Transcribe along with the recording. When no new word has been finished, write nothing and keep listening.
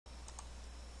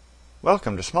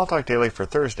Welcome to Smalltalk Daily for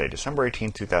Thursday, December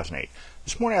 18, 2008.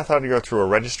 This morning I thought I'd go through a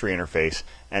registry interface,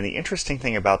 and the interesting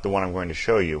thing about the one I'm going to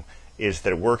show you is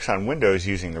that it works on Windows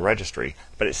using the registry,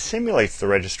 but it simulates the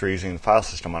registry using the file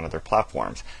system on other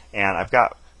platforms. And I've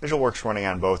got VisualWorks running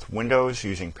on both Windows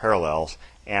using Parallels,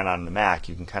 and on the Mac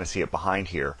you can kind of see it behind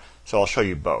here. So I'll show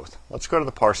you both. Let's go to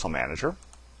the Parcel Manager.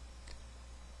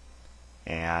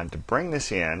 And to bring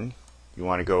this in, you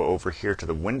want to go over here to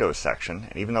the Windows section,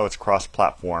 and even though it's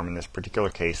cross-platform, in this particular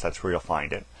case, that's where you'll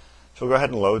find it. So we'll go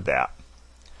ahead and load that.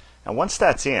 Now once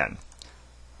that's in,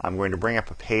 I'm going to bring up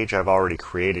a page I've already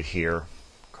created here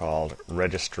called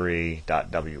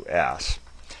Registry.ws.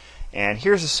 And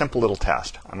here's a simple little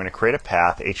test. I'm going to create a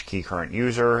path, hkey current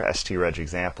user, streg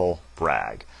example,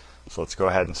 brag. So let's go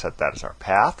ahead and set that as our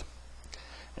path.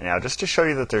 And now just to show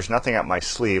you that there's nothing up my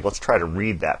sleeve, let's try to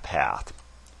read that path.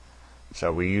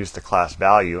 So we use the class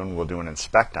value, and we'll do an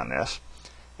inspect on this.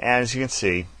 And as you can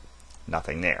see,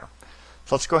 nothing there.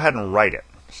 So let's go ahead and write it.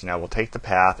 So now we'll take the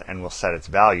path and we'll set its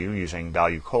value using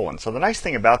value colon. So the nice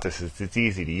thing about this is it's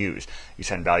easy to use. You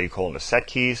send value colon to set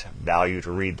keys, value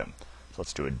to read them. So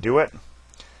let's do a do it.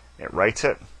 It writes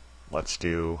it. Let's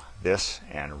do this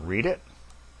and read it.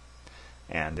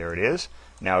 And there it is.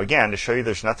 Now again, to show you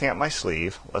there's nothing up my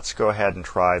sleeve, let's go ahead and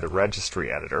try the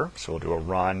registry editor. So we'll do a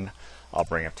run. I'll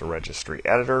bring up the registry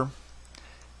editor,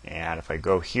 and if I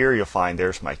go here, you'll find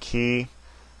there's my key.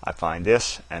 I find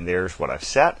this, and there's what I've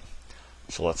set.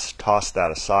 So let's toss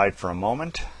that aside for a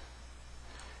moment,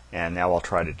 and now I'll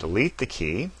try to delete the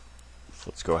key. So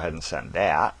let's go ahead and send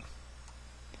that,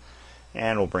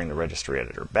 and we'll bring the registry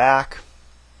editor back,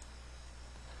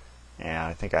 and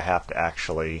I think I have to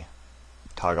actually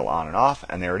toggle on and off,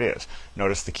 and there it is.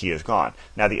 Notice the key is gone.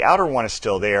 Now the outer one is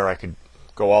still there. I could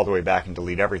go all the way back and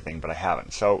delete everything, but I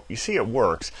haven't. So you see it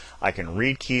works. I can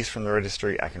read keys from the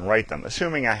registry, I can write them,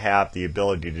 assuming I have the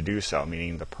ability to do so,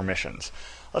 meaning the permissions.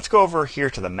 Let's go over here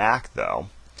to the Mac though,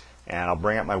 and I'll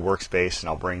bring up my workspace and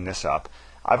I'll bring this up.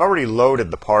 I've already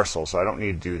loaded the parcel, so I don't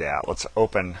need to do that. Let's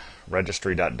open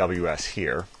registry.ws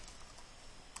here,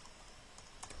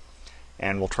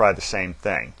 and we'll try the same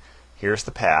thing. Here's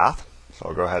the path, so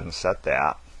I'll go ahead and set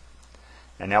that.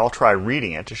 And now I'll try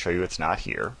reading it to show you it's not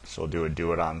here. So we'll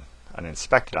do it on an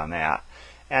inspect it on that.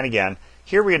 And again,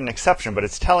 here we had an exception, but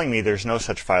it's telling me there's no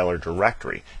such file or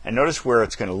directory. And notice where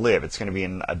it's going to live. It's going to be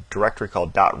in a directory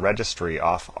called .registry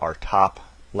off our top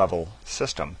level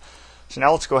system. So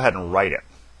now let's go ahead and write it.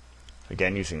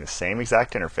 Again, using the same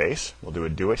exact interface. We'll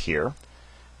do it here.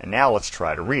 And now let's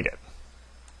try to read it.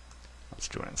 Let's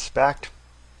do an inspect.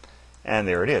 And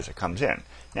there it is. It comes in.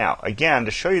 Now, again,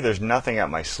 to show you there's nothing up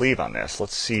my sleeve on this,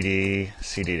 let's cd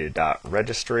to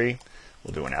 .registry.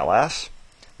 We'll do an ls.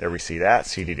 There we see that.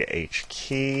 cd to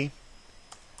hkey.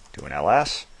 Do an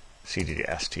ls. cd to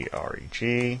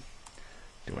streg.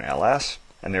 Do an ls.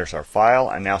 And there's our file.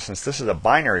 And now, since this is a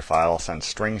binary file, I'll send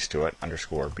strings to it,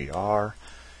 _br.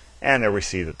 And there we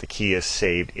see that the key is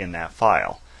saved in that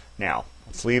file. Now,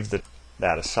 let's leave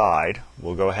that aside.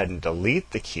 We'll go ahead and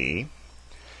delete the key.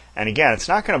 And again, it's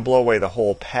not going to blow away the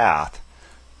whole path,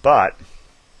 but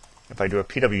if I do a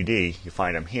pwd, you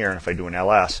find them here, and if I do an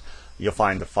ls, you'll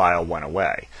find the file went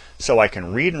away. So I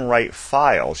can read and write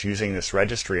files using this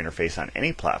registry interface on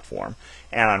any platform,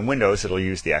 and on Windows it'll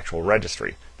use the actual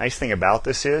registry. Nice thing about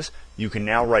this is you can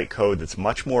now write code that's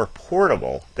much more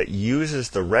portable that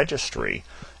uses the registry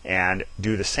and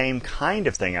do the same kind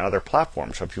of thing on other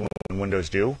platforms. So if you want Windows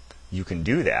do, you can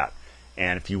do that.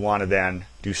 And if you want to then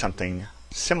do something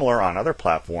similar on other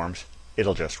platforms,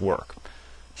 it'll just work.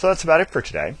 So that's about it for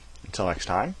today. Until next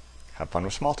time, have fun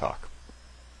with Smalltalk.